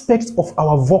the aspects of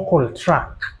our vocal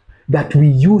tract that we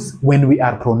use when we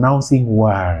are pronouncing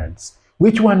words.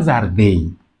 Which ones are they?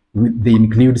 They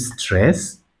include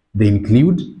stress, they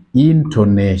include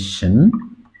intonation,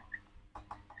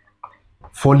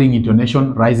 falling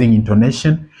intonation, rising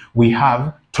intonation. We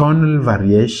have tonal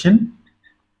variation,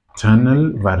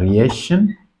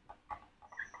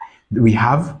 we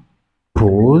have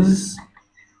pause,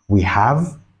 we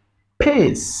have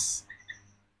pace.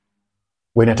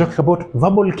 When I talk about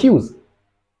verbal cues,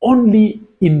 only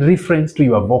in reference to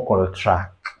your vocal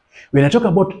tract. When I talk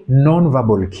about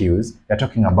non-verbal cues, we're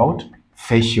talking about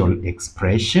facial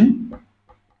expression.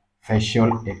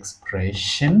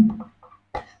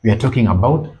 We are talking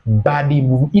about body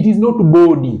movement. It is not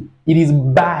body, it is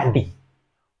body.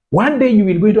 One day you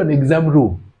will go into an exam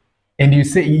room and you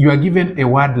say you are given a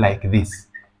word like this.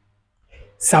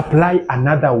 Supply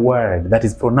another word that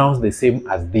is pronounced the same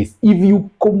as this. If you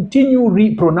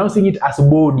continue pronouncing it as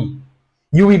body,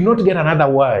 you will not get another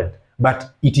word,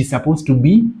 but it is supposed to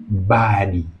be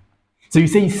body. So you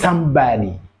say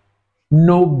somebody,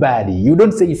 nobody. You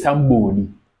don't say somebody.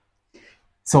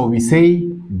 So we say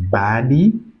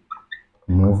body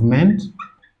movement.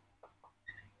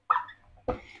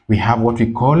 We have what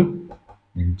we call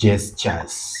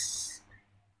gestures.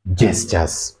 These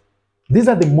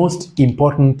are the most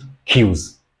important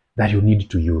cues that you need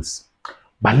to use.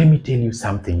 But let me tell you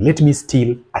something. Let me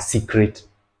steal a secret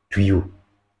to you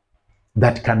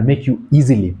that can make you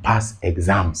easily pass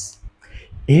exams.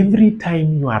 Every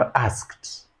time you are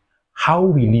asked, how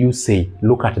will you say,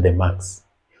 look at the marks.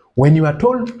 When you are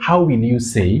told, how will you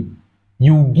say,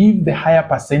 you give the higher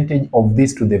percentage of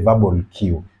this to the verbal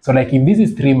cue. So like if this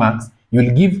is 3 marks, you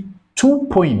will give 2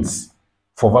 points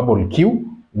for verbal cue,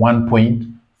 1 point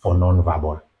for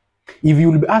non-verbal. If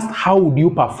you will be asked, how would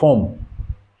you perform?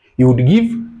 You would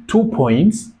give 2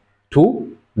 points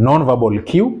to non-verbal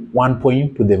cue, 1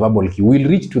 point to the verbal cue. We'll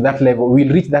reach that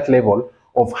level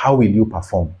of how will you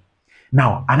perform.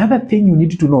 Now, another thing you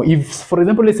need to know, if, for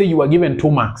example, let's say you are given 2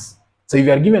 marks. So if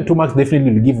you are given 2 marks,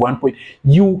 definitely you'll give 1 point.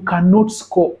 You cannot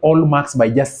score all marks by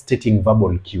just stating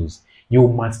verbal cues. You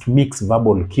must mix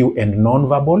verbal cue and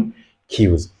non-verbal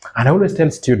cues. And I always tell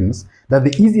students that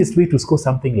the easiest way to score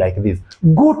something like this,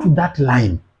 go to that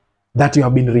line that you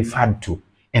have been referred to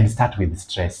and start with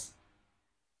stress.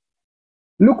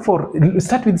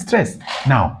 Start with stress.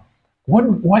 Now,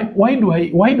 why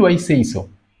do I say so?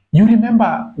 You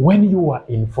remember when you were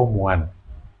in Form 1,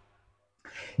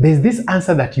 there's this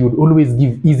answer that you would always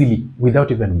give easily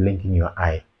without even blinking your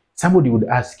eye. Somebody would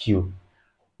ask you,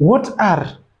 what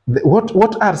are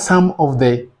some of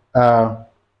the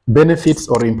benefits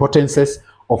or importances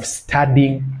of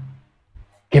studying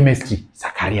chemistry? It's a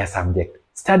career subject.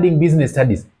 Studying business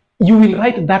studies. you will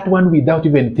write that one without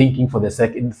even thinking for the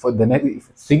second, for the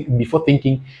next, before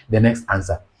thinking the next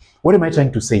answer. What am I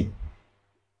trying to say?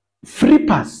 Free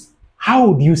pass. How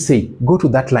would you say? Go to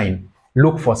that line.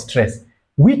 Look for stress.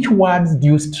 Which words do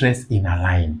you stress in a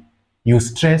line? You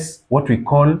stress what we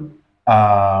call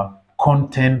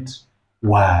content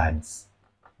words.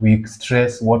 We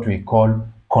stress what we call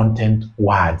content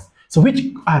words. So which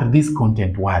are these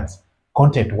content words?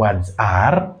 Content words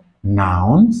are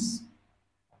nouns.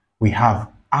 We have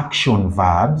action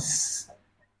verbs.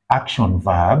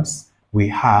 We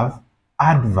have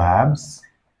adverbs.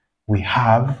 We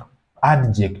have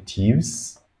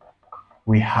adjectives.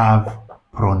 We have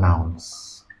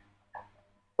pronouns.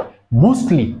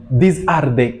 Mostly, these are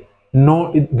the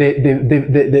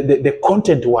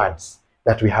content words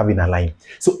that we have in a line.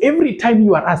 So every time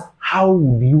you are asked, how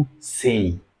would you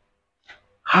say?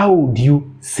 How would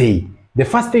you say? The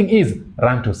first thing is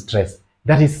run to stress.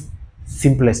 That is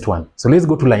simplest one. So let's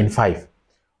go to line 5.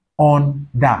 On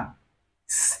the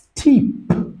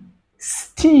steep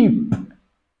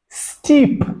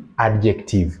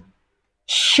adjective,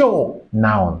 show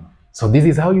noun. So this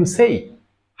is how you say.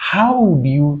 How would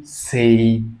you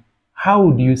say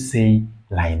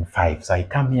line 5? So I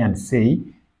come here and say,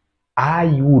 I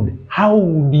would. How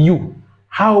would you?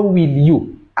 How will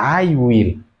you? I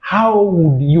will. How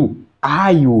would you?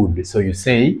 I would. So you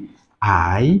say,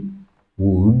 I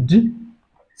would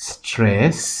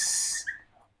stress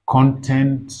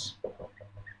content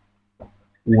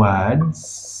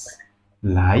words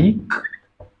like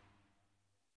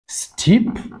steep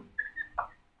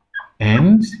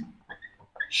and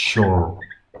show.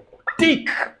 Tick.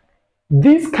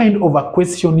 This kind of a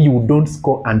question you don't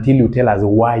score until you tell us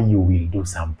why you will do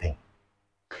something.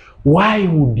 Why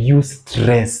would you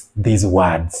stress these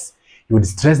words? You would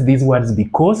stress these words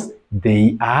because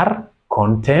they are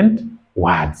content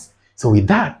words. So with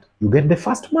that, you get the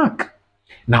first mark.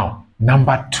 Now,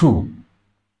 number 2.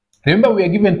 Remember, we are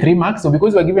given 3 marks. So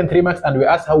because we are given 3 marks and we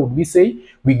ask how would we say,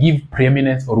 we give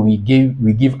preeminence, or we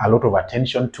give a lot of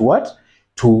attention to what?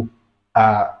 To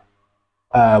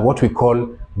what we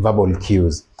call verbal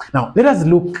cues. Now, let us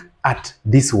look at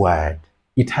this word.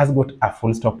 It has got a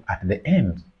full stop at the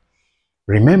end.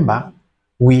 Remember,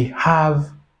 we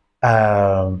have,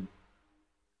 it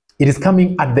is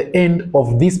coming at the end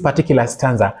of this particular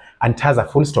stanza and it has a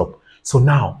full stop. So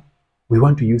now, we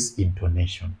want to use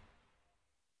intonation.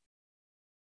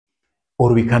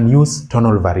 Or we can use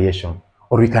tonal variation.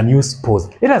 Or we can use pause.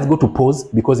 Let us go to pause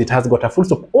because it has got a full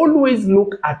stop. Always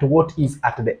look at what is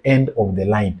at the end of the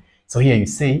line. So here you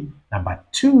say, number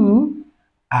 2,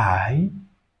 I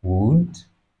would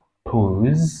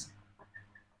pause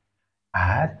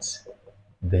at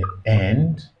the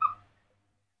end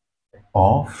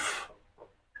of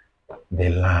the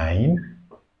line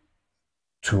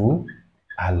to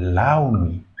allow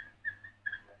me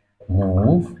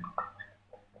move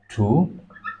to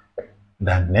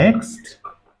the next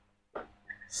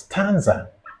stanza,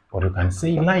 or you can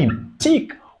say line.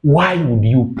 Tick. Why would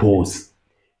you pause?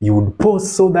 You would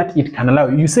pause so that it can allow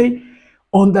you. You say,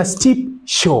 on the steep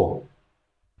shore.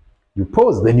 You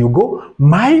pause, then you go,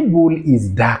 my bull is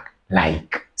dark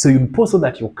like. So you pause so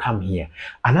that you come here.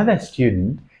 Another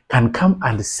student can come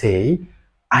and say,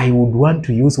 I would want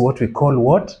to use what we call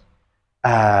what?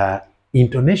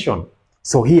 Intonation.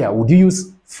 So here, would you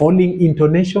use falling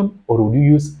intonation or would you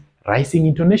use rising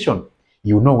intonation?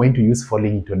 You know when to use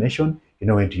falling intonation, you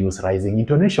know when to use rising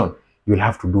intonation. You'll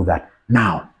have to do that.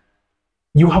 Now,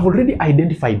 you have already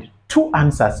identified 2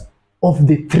 answers of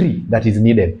the 3 that is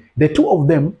needed. The 2 of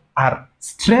them are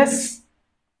stress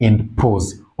and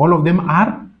pause. All of them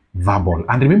are verbal.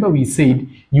 And remember we said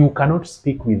you cannot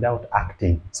speak without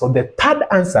acting. So the 3rd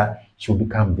answer should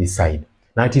become this side.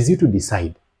 Now it is you to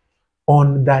decide.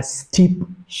 On the steep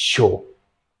shore.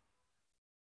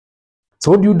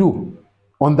 So what do you do?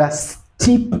 On the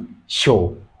steep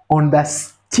shore. On the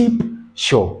steep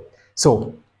shore.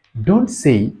 So don't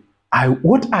say,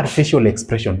 what are facial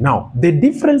expressions? Now, the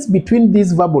difference between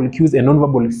these verbal cues and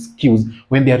non-verbal cues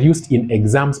when they are used in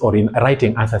exams or in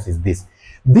writing answers is this.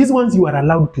 These ones you are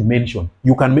allowed to mention.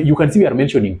 You can see we are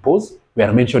mentioning pause, we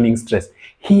are mentioning stress.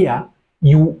 Here,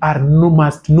 you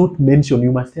must not mention,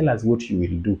 you must tell us what you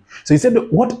will do. So instead,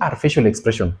 what are facial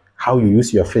expressions? How you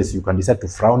use your face. You can decide to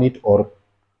frown it or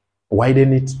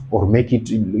widen it or make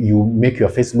your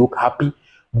face look happy.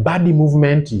 Body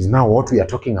movement is now what we are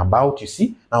talking about, you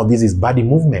see. Now this is body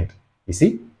movement, you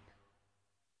see.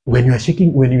 When you are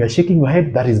shaking your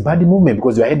head, that is body movement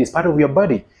because your head is part of your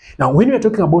body. Now when we are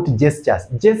talking about gestures,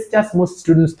 most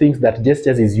students think that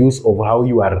gestures is use of how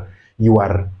you are you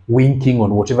are winking on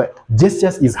whatever.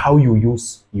 Gestures is how you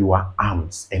use your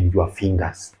arms and your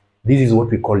fingers. This is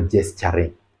what we call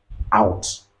gesturing. Out,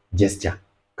 gesture,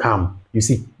 come. You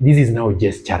see, this is now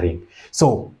gesturing.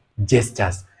 So,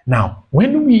 gestures. Now,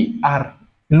 when we are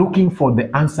looking for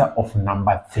the answer of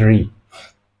number 3,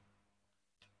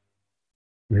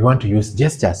 we want to use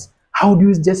gestures. How do you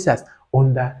use gestures?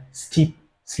 On the steep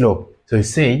slope. So you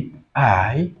say,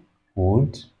 I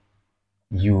would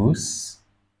use,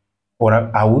 or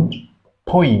I would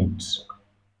point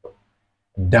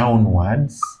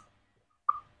downwards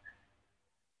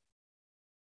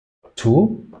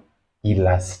to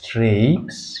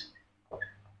illustrate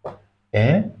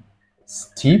a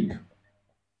steep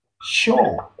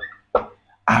shore.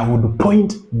 I would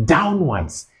point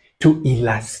downwards to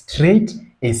illustrate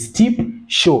a steep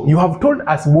shore. You have told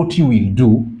us what you will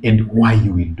do and why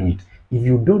you will do it. If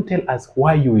you don't tell us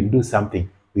why you will do something,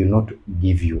 we will not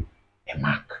give you a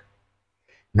mark.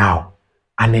 Now,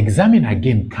 an examiner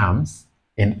again comes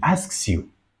and asks you,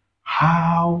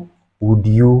 how would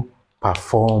you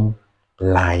perform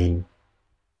line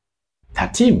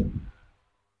 13?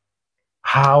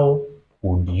 How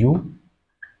would you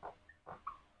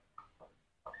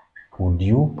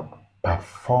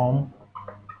perform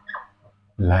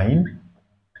line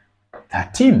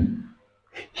 13?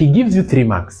 He gives you 3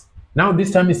 marks. Now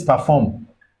this time is perform,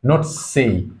 not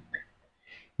say.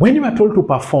 When you are told to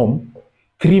perform,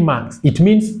 3 marks, it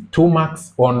means 2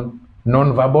 marks on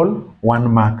non-verbal, 1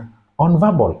 mark on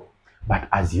verbal. But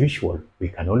as usual, we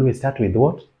can always start with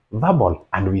what? Verbal.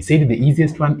 And we said the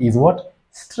easiest one is what?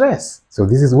 Stress. So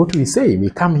this is what we say. We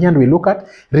come here and we look at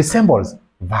resembles,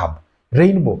 verb,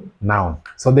 rainbow, noun.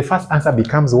 So the first answer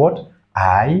becomes what?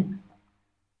 I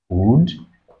would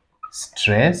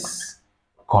stress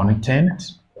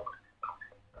content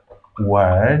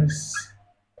words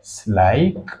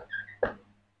like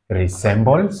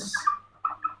resembles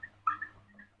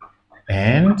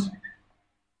and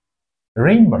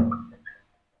rainbow.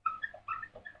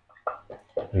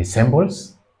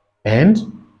 Resembles and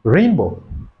rainbow.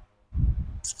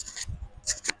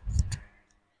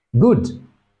 Good.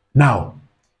 Now,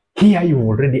 here you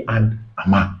already earned a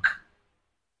mark.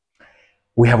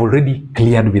 We have already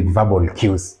cleared with verbal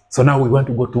cues. So now we want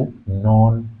to go to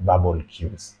non-verbal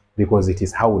cues because it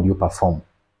is how will you perform.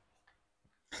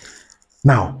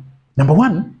 Now, number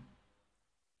one,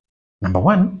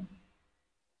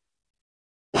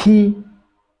 he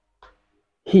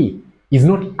is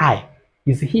not I,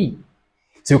 is he.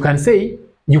 So you can say,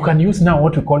 you can use now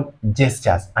what we call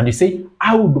gestures, and you say,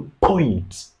 I would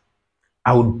point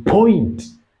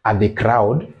at the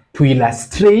crowd to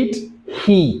illustrate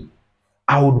he.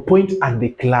 I would point at the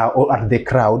cloud or at the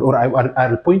crowd, or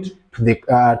I'll point to the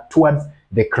towards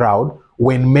the crowd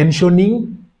when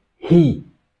mentioning he.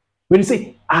 When you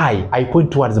say I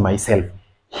point towards myself.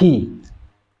 He.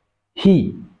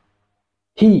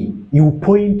 You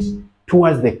point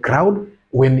towards the crowd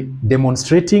when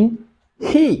demonstrating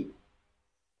he.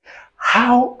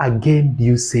 How again do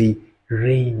you say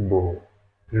rainbow?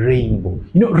 Rainbow.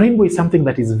 You know, rainbow is something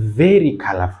that is very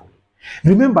colorful.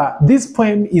 Remember, this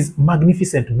poem is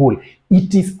Magnificent Bull.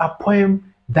 It is a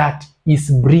poem that is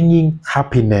bringing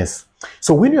happiness.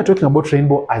 So when you're talking about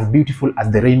rainbow, as beautiful as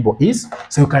the rainbow is,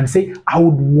 so you can say, I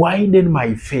would widen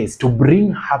my face to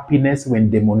bring happiness when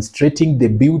demonstrating the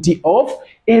beauty of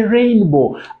a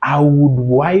rainbow. I would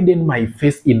widen my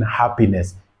face in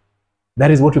happiness. That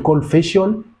is what we call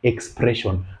facial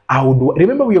expression.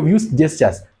 Remember, we have used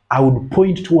gestures. I would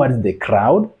point towards the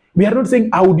crowd. We are not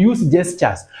saying I would use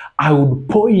gestures. I would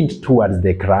point towards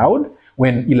the crowd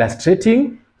when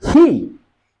illustrating he.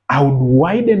 I would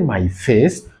widen my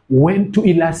face when to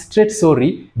illustrate,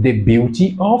 the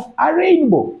beauty of a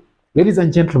rainbow. Ladies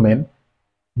and gentlemen,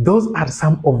 those are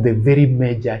some of the very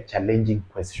major challenging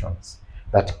questions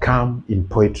that come in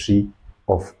poetry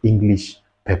of English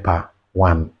paper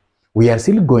 1. We are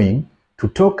still going to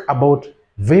talk about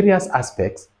various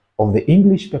aspects of the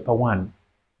English paper 1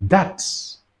 that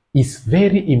is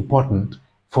very important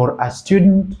for a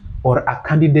student or a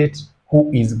candidate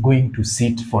who is going to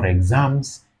sit for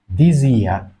exams this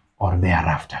year or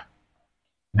thereafter.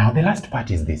 Now, the last part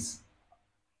is this.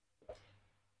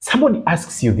 Somebody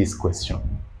asks you this question.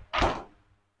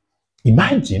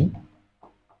 Imagine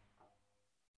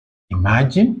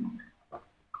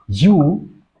you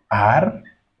are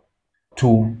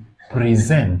to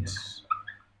present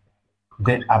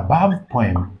the above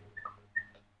poem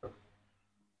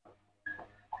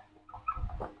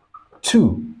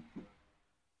to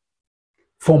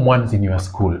Form 1s in your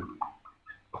school.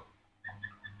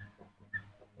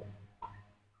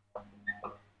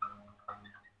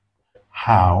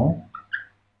 How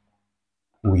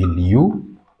will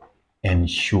you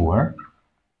ensure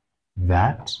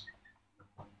that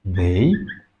they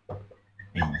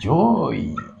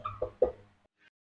enjoy?